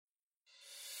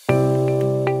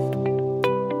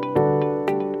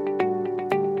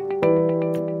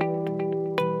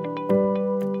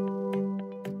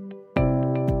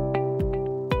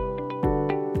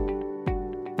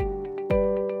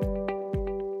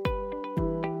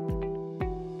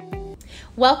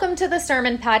Welcome to the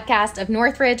sermon podcast of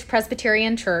Northridge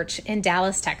Presbyterian Church in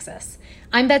Dallas, Texas.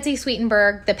 I'm Betsy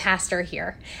Swetenburg, the pastor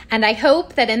here, and I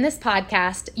hope that in this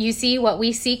podcast you see what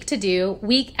we seek to do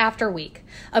week after week,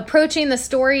 approaching the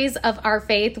stories of our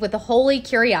faith with a holy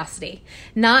curiosity,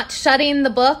 not shutting the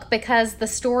book because the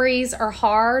stories are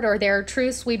hard or there are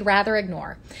truths we'd rather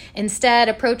ignore. Instead,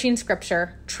 approaching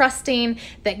Scripture, trusting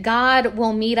that God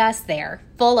will meet us there,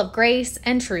 full of grace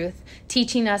and truth,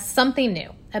 teaching us something new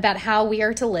about how we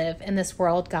are to live in this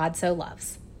world God so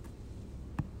loves.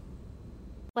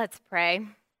 Let's pray.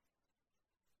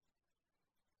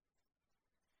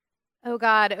 Oh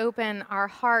God, open our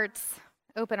hearts,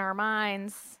 open our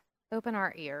minds, open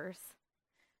our ears,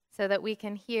 so that we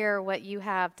can hear what you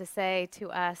have to say to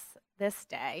us this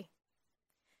day.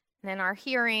 And in our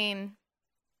hearing,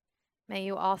 may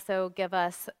you also give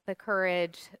us the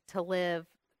courage to live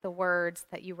the words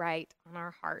that you write on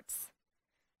our hearts,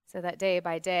 so that day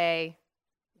by day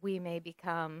we may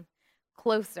become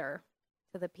closer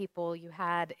to the people you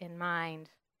had in mind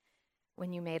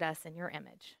when you made us in your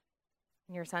image.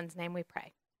 In your Son's name we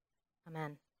pray.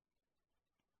 Amen.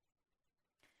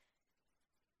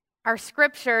 Our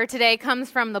scripture today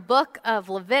comes from the book of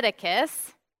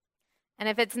Leviticus. And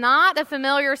if it's not a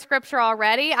familiar scripture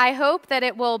already, I hope that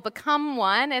it will become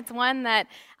one. It's one that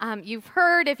you've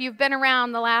heard if you've been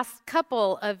around the last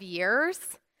couple of years.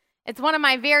 It's one of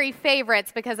my very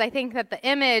favorites because I think that the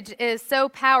image is so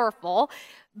powerful.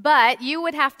 But you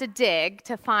would have to dig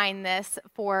to find this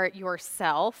for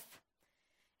yourself.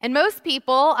 And most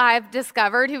people I've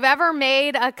discovered who've ever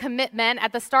made a commitment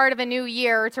at the start of a new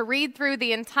year to read through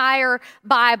the entire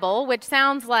Bible, which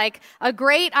sounds like a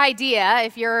great idea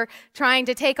if you're trying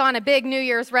to take on a big New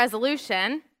Year's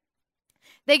resolution,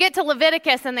 they get to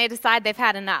Leviticus and they decide they've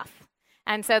had enough.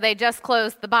 And so they just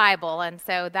close the Bible, and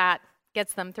so that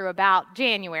gets them through about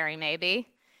January maybe.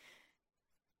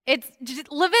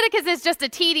 Leviticus is just a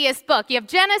tedious book. You have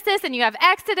Genesis and you have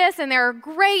Exodus, and there are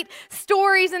great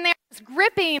stories in there,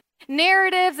 gripping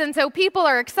narratives, and so people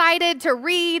are excited to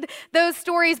read those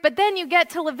stories. But then you get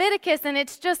to Leviticus, and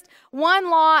it's just one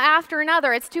law after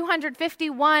another. It's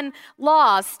 251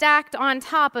 laws stacked on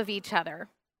top of each other.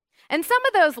 And some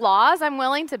of those laws, I'm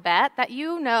willing to bet that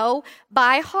you know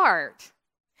by heart.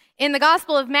 In the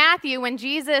Gospel of Matthew, when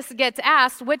Jesus gets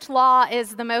asked which law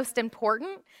is the most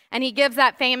important, and he gives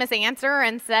that famous answer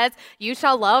and says, "You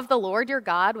shall love the Lord your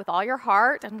God with all your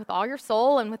heart and with all your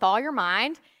soul and with all your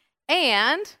mind,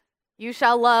 and you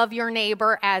shall love your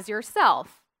neighbor as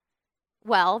yourself."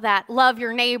 Well, that love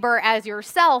your neighbor as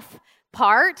yourself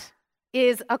part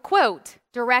is a quote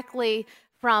directly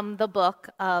from the book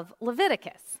of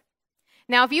Leviticus.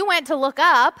 Now, if you went to look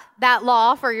up that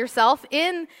law for yourself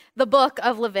in the book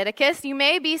of Leviticus, you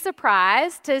may be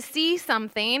surprised to see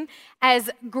something as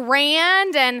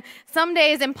grand and some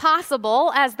days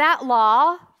impossible as that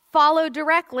law followed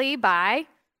directly by,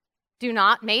 do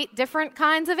not mate different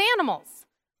kinds of animals.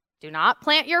 Do not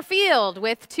plant your field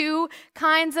with two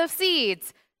kinds of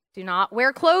seeds. Do not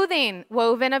wear clothing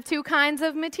woven of two kinds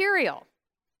of material.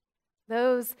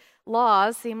 Those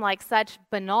laws seem like such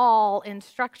banal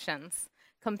instructions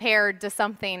compared to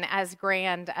something as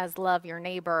grand as love your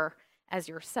neighbor as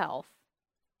yourself.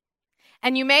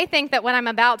 And you may think that what I'm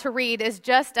about to read is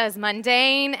just as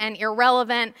mundane and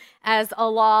irrelevant as a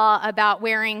law about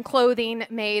wearing clothing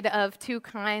made of two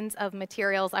kinds of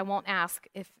materials. I won't ask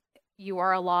if you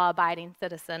are a law-abiding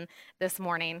citizen this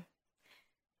morning,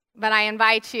 but I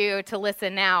invite you to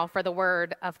listen now for the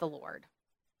word of the Lord.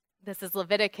 This is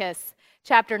Leviticus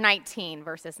chapter 19,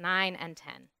 verses 9 and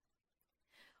 10.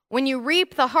 When you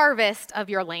reap the harvest of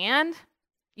your land,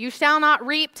 you shall not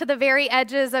reap to the very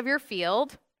edges of your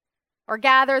field or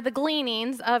gather the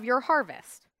gleanings of your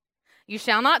harvest. You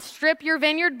shall not strip your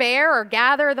vineyard bare or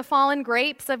gather the fallen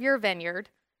grapes of your vineyard.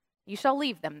 You shall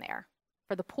leave them there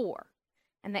for the poor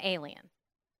and the alien.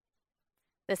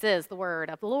 This is the word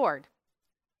of the Lord.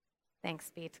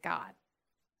 Thanks be to God.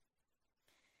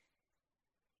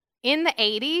 In the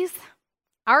 80s,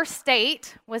 our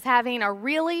state was having a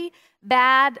really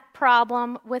bad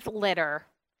problem with litter.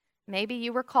 Maybe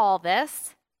you recall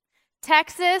this.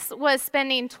 Texas was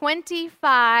spending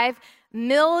 $25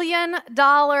 million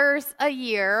a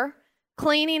year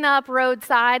cleaning up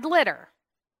roadside litter.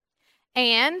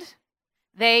 And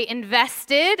they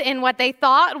invested in what they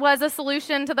thought was a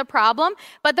solution to the problem,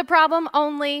 but the problem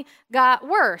only got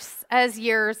worse as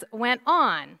years went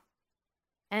on.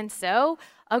 And so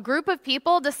a group of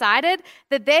people decided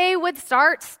that they would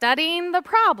start studying the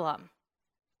problem.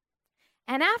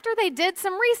 And after they did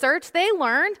some research, they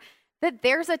learned that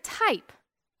there's a type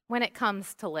when it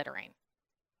comes to littering.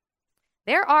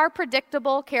 There are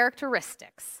predictable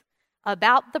characteristics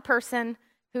about the person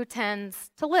who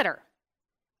tends to litter.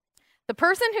 The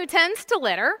person who tends to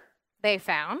litter, they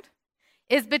found,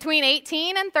 is between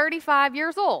 18 and 35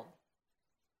 years old,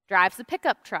 drives a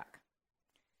pickup truck,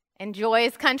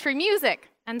 enjoys country music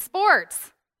and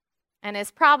sports, and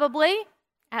is probably,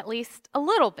 at least a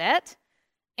little bit,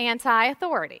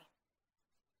 anti-authority.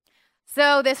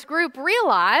 So this group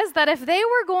realized that if they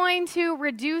were going to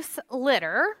reduce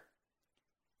litter,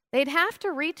 they'd have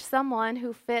to reach someone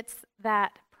who fits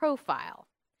that profile,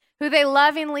 who they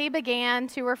lovingly began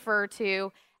to refer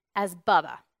to as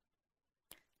Bubba.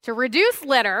 To reduce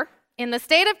litter in the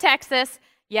state of Texas,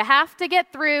 you have to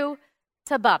get through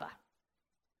to Bubba.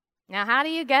 Now, how do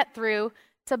you get through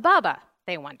to Bubba,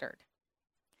 they wondered?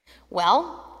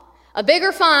 Well, a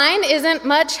bigger fine isn't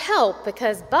much help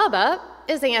because Bubba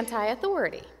is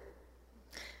anti-authority.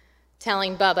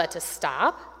 Telling Bubba to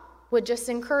stop would just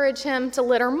encourage him to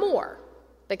litter more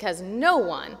because no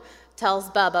one tells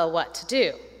Bubba what to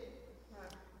do.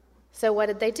 So what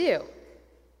did they do?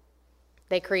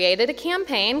 They created a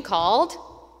campaign called,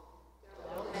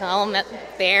 well,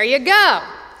 there you go.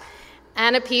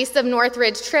 And a piece of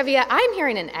Northridge trivia. I'm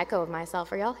hearing an echo of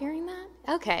myself. Are y'all hearing that?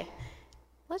 Okay.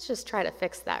 Let's just try to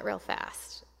fix that real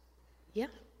fast. Yeah.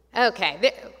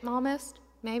 Okay. Almost,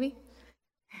 maybe.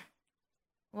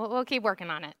 We'll keep working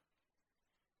on it.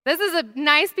 This is a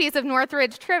nice piece of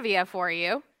Northridge trivia for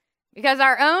you because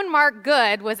our own Mark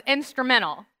Good was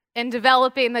instrumental in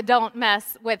developing the Don't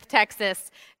Mess with Texas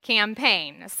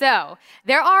campaign. So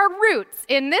there are roots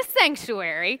in this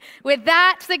sanctuary with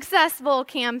that successful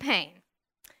campaign.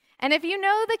 And if you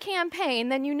know the campaign,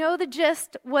 then you know the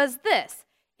gist was this.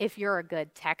 If you're a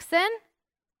good Texan,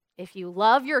 if you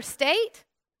love your state,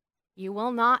 you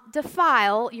will not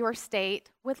defile your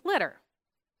state with litter.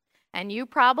 And you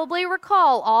probably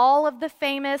recall all of the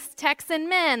famous Texan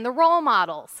men, the role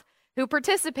models, who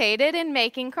participated in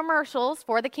making commercials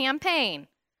for the campaign.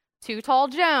 Too Tall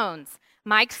Jones,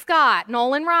 Mike Scott,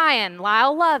 Nolan Ryan,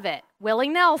 Lyle Lovett, Willie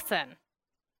Nelson.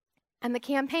 And the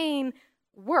campaign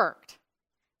worked.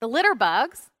 The litter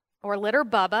bugs, or litter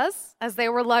bubbas, as they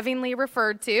were lovingly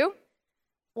referred to,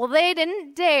 well, they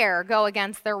didn't dare go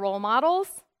against their role models.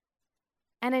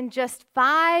 And in just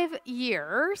 5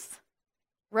 years,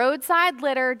 roadside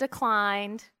litter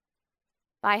declined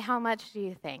by how much do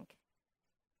you think?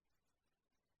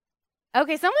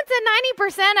 Okay, someone said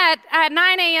 90% at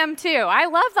 9 a.m. too. I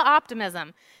love the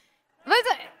optimism.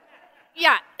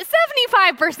 Yeah,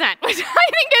 75%, which I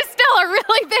think is still a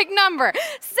really big number.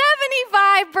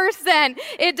 75%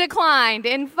 it declined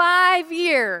in 5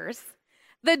 years.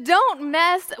 The Don't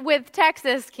Mess with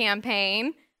Texas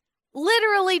campaign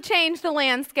literally changed the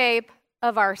landscape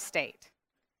of our state.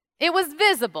 It was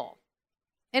visible.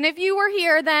 And if you were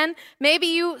here then, maybe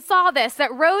you saw this,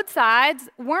 that roadsides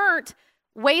weren't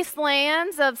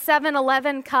wastelands of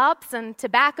 7-Eleven cups and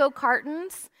tobacco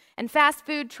cartons and fast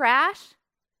food trash.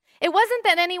 It wasn't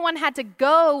that anyone had to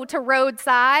go to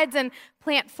roadsides and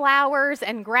plant flowers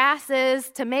and grasses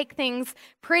to make things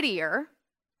prettier.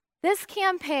 This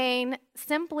campaign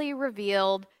simply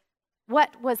revealed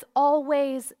what was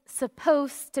always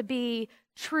supposed to be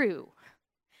true,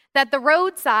 that the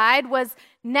roadside was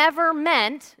never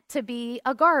meant to be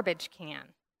a garbage can.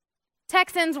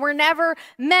 Texans were never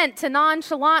meant to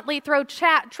nonchalantly throw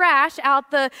trash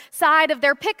out the side of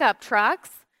their pickup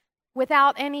trucks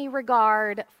without any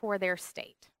regard for their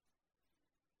state.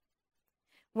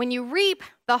 When you reap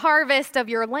the harvest of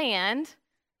your land,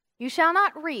 you shall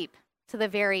not reap to the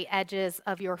very edges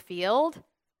of your field,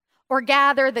 or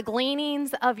gather the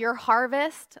gleanings of your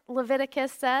harvest,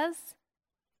 Leviticus says.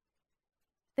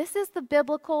 This is the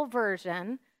biblical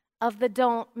version of the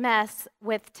Don't Mess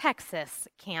with Texas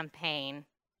campaign.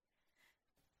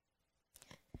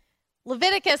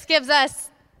 Leviticus gives us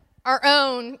our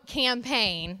own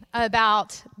campaign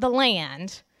about the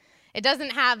land. It doesn't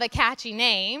have a catchy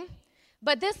name,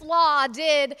 but this law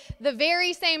did the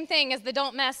very same thing as the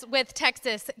Don't Mess with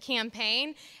Texas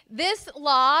campaign. This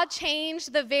law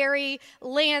changed the very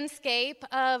landscape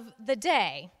of the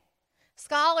day.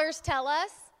 Scholars tell us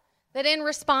that in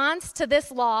response to this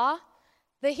law,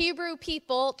 the Hebrew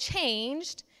people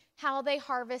changed how they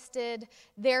harvested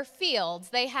their fields.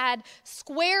 They had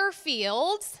square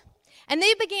fields, and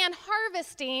they began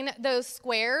harvesting those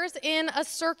squares in a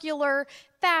circular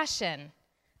fashion,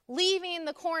 leaving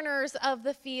the corners of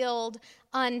the field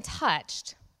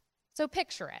untouched. So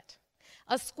picture it.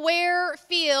 A square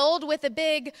field with a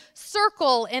big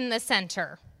circle in the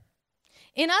center.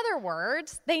 In other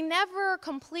words, they never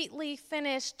completely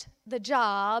finished the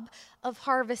job of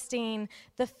harvesting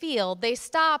the field. They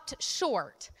stopped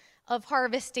short of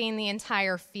harvesting the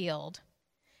entire field.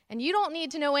 And you don't need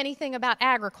to know anything about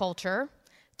agriculture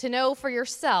to know for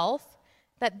yourself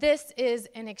that this is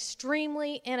an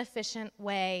extremely inefficient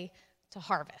way to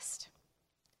harvest.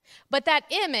 But that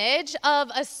image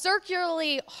of a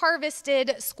circularly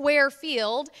harvested square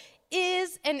field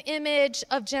is an image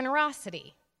of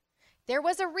generosity. There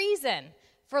was a reason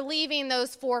for leaving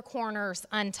those four corners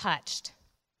untouched.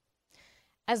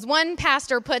 As one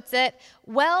pastor puts it,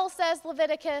 well, says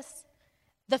Leviticus,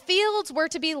 the fields were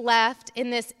to be left in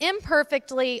this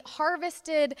imperfectly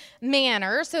harvested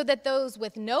manner so that those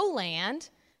with no land,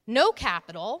 no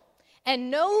capital,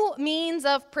 and no means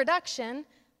of production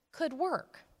could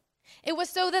work. It was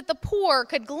so that the poor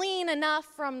could glean enough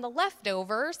from the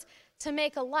leftovers to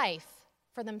make a life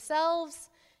for themselves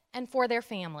and for their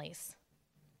families.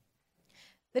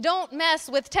 The Don't Mess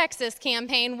with Texas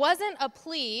campaign wasn't a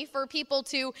plea for people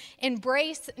to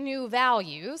embrace new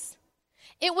values.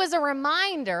 It was a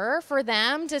reminder for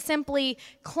them to simply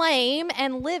claim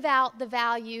and live out the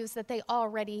values that they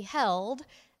already held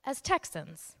as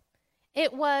Texans.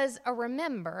 It was a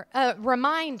reminder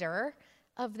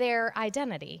of their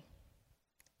identity.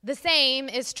 The same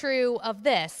is true of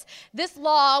this. This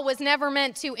law was never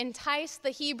meant to entice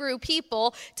the Hebrew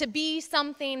people to be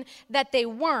something that they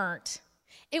weren't.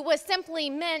 It was simply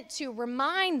meant to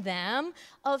remind them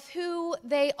of who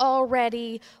they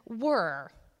already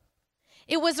were.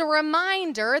 It was a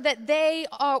reminder that they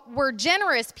were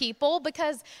generous people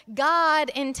because God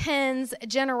intends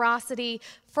generosity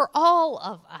for all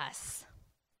of us.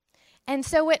 And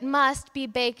so it must be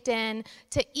baked in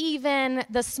to even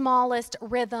the smallest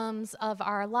rhythms of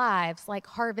our lives, like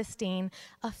harvesting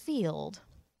a field,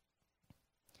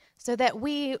 so that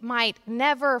we might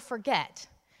never forget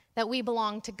that we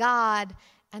belong to God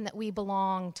and that we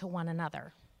belong to one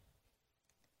another.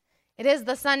 It is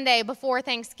the Sunday before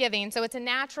Thanksgiving, so it's a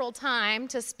natural time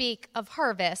to speak of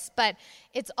harvest, but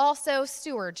it's also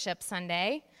Stewardship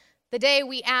Sunday, the day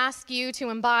we ask you to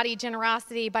embody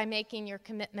generosity by making your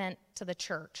commitment to the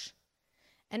church.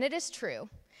 And it is true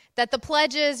that the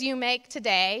pledges you make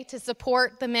today to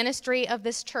support the ministry of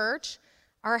this church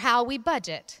are how we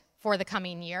budget for the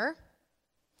coming year.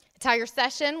 It's how your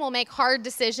session will make hard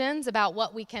decisions about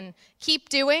what we can keep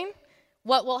doing,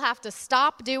 what we'll have to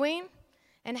stop doing,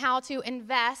 and how to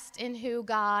invest in who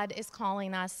God is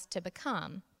calling us to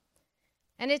become.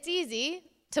 And it's easy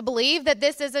to believe that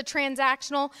this is a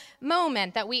transactional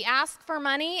moment, that we ask for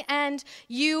money and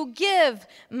you give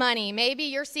money. Maybe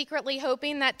you're secretly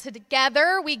hoping that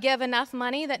together we give enough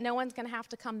money that no one's going to have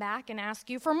to come back and ask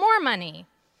you for more money.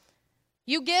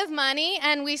 You give money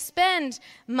and we spend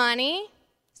money.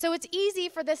 So it's easy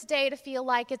for this day to feel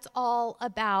like it's all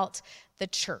about the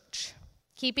church,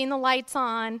 keeping the lights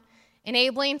on,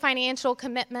 enabling financial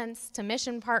commitments to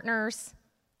mission partners,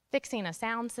 fixing a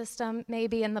sound system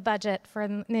maybe in the budget for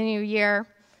the new year,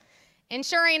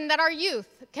 ensuring that our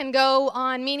youth can go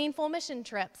on meaningful mission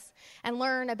trips and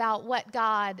learn about what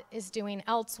God is doing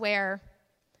elsewhere,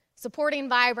 supporting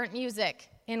vibrant music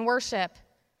in worship,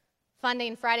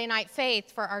 funding Friday Night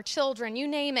Faith for our children, you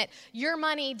name it. Your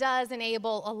money does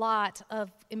enable a lot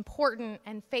of important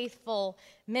and faithful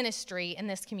ministry in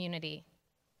this community.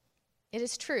 It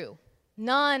is true.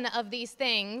 None of these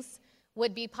things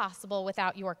would be possible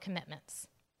without your commitments.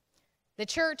 The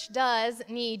church does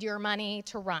need your money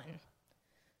to run.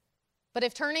 But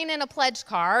if turning in a pledge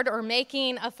card or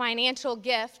making a financial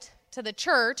gift to the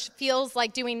church feels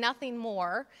like doing nothing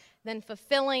more than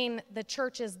fulfilling the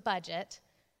church's budget,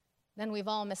 then we've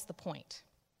all missed the point.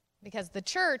 Because the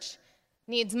church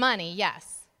needs money,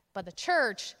 yes, but the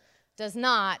church does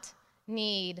not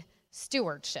need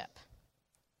stewardship.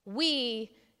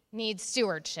 We need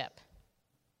stewardship.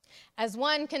 As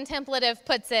one contemplative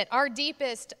puts it, our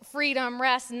deepest freedom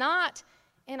rests not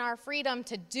in our freedom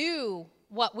to do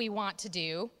what we want to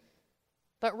do,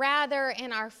 but rather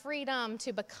in our freedom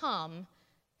to become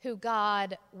who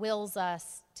God wills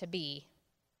us to be.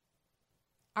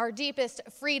 Our deepest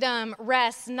freedom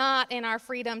rests not in our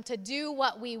freedom to do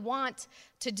what we want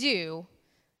to do,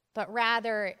 but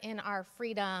rather in our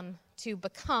freedom to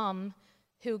become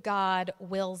who God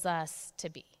wills us to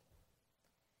be.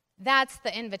 That's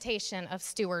the invitation of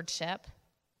stewardship.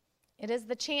 It is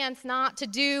the chance not to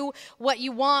do what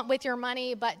you want with your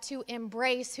money, but to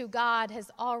embrace who God has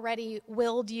already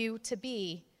willed you to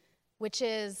be, which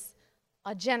is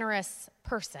a generous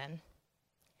person.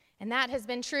 And that has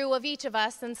been true of each of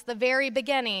us since the very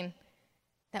beginning,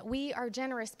 that we are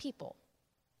generous people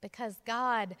because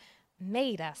God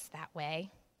made us that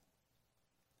way.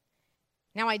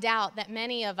 Now, I doubt that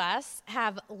many of us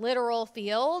have literal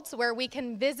fields where we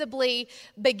can visibly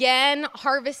begin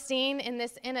harvesting in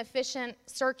this inefficient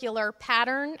circular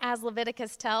pattern, as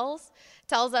Leviticus tells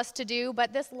us to do,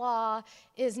 but this law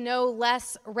is no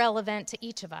less relevant to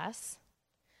each of us.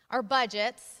 Our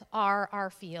budgets are our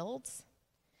fields.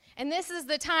 And this is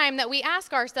the time that we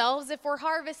ask ourselves if we're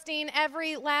harvesting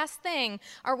every last thing.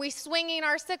 Are we swinging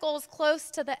our sickles close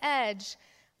to the edge,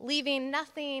 leaving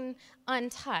nothing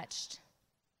untouched?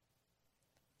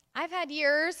 I've had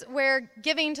years where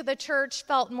giving to the church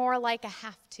felt more like a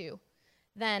have to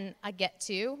than a get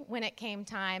to when it came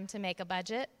time to make a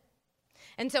budget.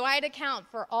 And so I'd account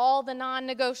for all the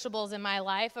non-negotiables in my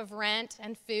life of rent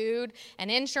and food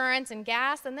and insurance and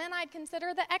gas, and then I'd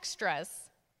consider the extras.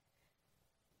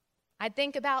 I'd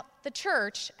think about the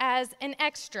church as an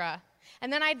extra,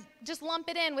 and then I'd just lump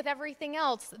it in with everything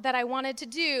else that I wanted to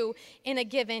do in a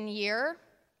given year.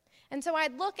 And so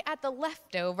I'd look at the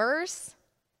leftovers,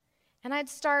 and I'd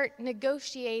start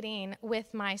negotiating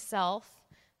with myself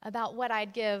about what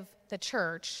I'd give the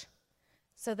church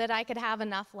so that I could have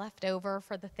enough left over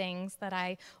for the things that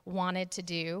I wanted to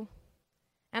do.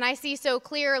 And I see so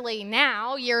clearly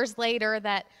now, years later,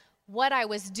 that what I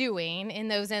was doing in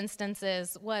those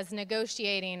instances was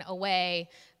negotiating away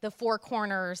the four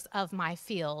corners of my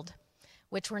field,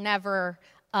 which were never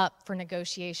up for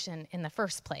negotiation in the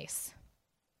first place.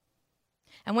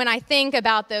 And when I think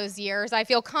about those years, I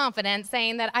feel confident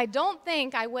saying that I don't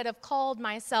think I would have called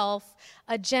myself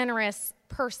a generous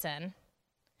person.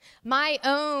 My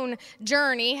own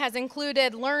journey has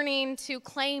included learning to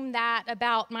claim that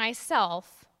about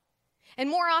myself. And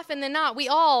more often than not, we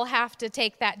all have to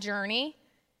take that journey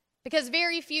because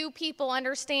very few people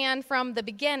understand from the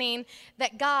beginning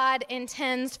that God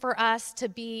intends for us to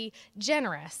be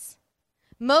generous.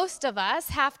 Most of us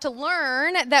have to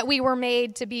learn that we were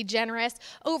made to be generous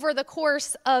over the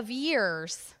course of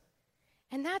years.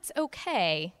 And that's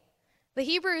okay. The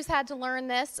Hebrews had to learn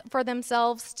this for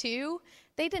themselves too.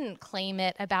 They didn't claim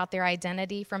it about their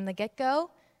identity from the get-go.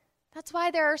 That's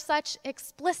why there are such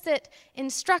explicit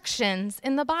instructions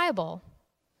in the Bible.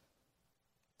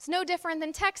 It's no different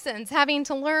than Texans having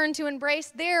to learn to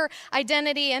embrace their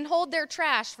identity and hold their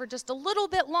trash for just a little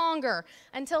bit longer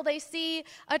until they see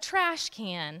a trash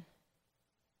can.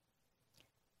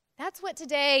 That's what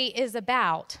today is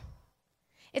about.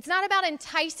 It's not about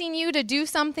enticing you to do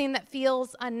something that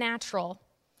feels unnatural.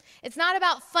 It's not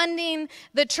about funding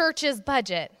the church's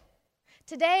budget.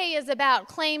 Today is about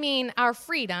claiming our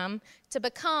freedom to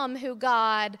become who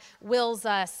God wills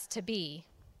us to be.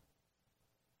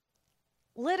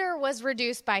 Litter was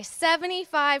reduced by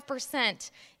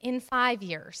 75% in 5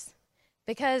 years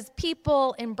because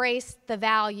people embraced the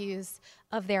values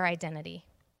of their identity.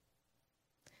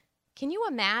 Can you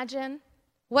imagine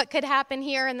what could happen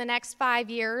here in the next 5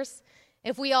 years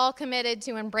if we all committed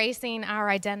to embracing our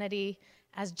identity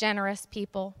as generous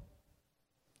people?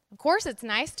 Of course, it's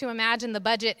nice to imagine the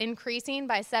budget increasing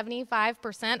by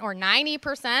 75% or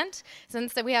 90%,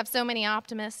 since we have so many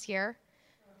optimists here.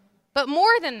 But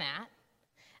more than that,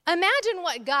 imagine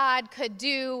what God could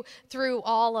do through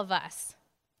all of us,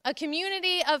 a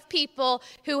community of people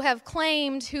who have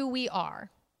claimed who we are.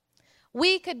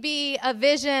 We could be a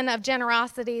vision of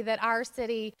generosity that our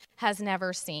city has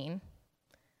never seen.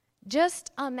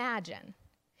 Just imagine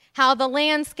how the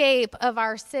landscape of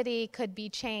our city could be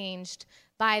changed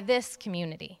by this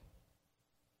community.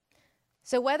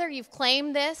 So whether you've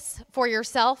claimed this for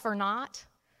yourself or not,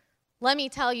 let me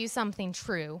tell you something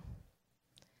true.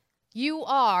 You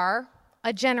are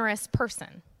a generous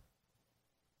person.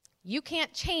 You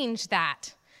can't change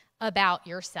that about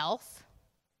yourself.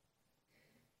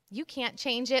 You can't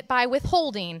change it by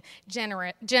withholding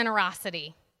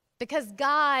generosity because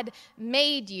God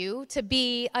made you to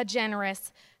be a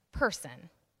generous person.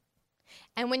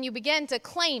 And when you begin to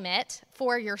claim it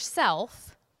for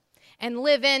yourself and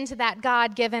live into that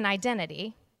God-given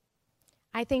identity,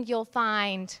 I think you'll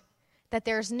find that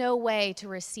there's no way to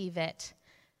receive it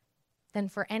than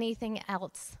for anything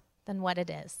else than what it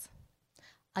is,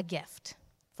 a gift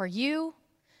for you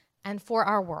and for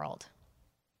our world.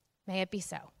 May it be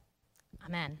so.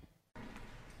 Amen.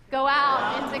 Go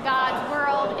out into God's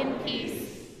world in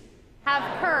peace.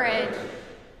 Have courage.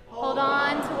 Hold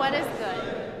on to what is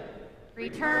good.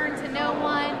 Return to no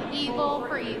one evil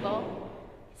for evil.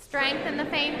 Strengthen the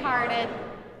faint-hearted.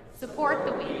 Support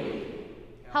the weak.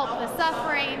 Help the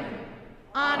suffering.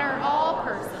 Honor all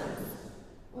persons.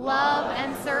 Love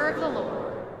and serve the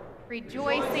Lord,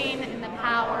 rejoicing in the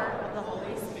power of the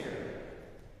Holy Spirit.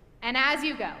 And as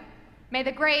you go, may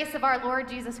the grace of our Lord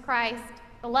Jesus Christ,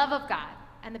 the love of God,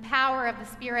 and the power of the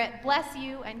Spirit bless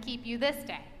you and keep you this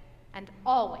day and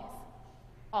always,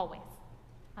 always.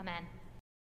 Amen.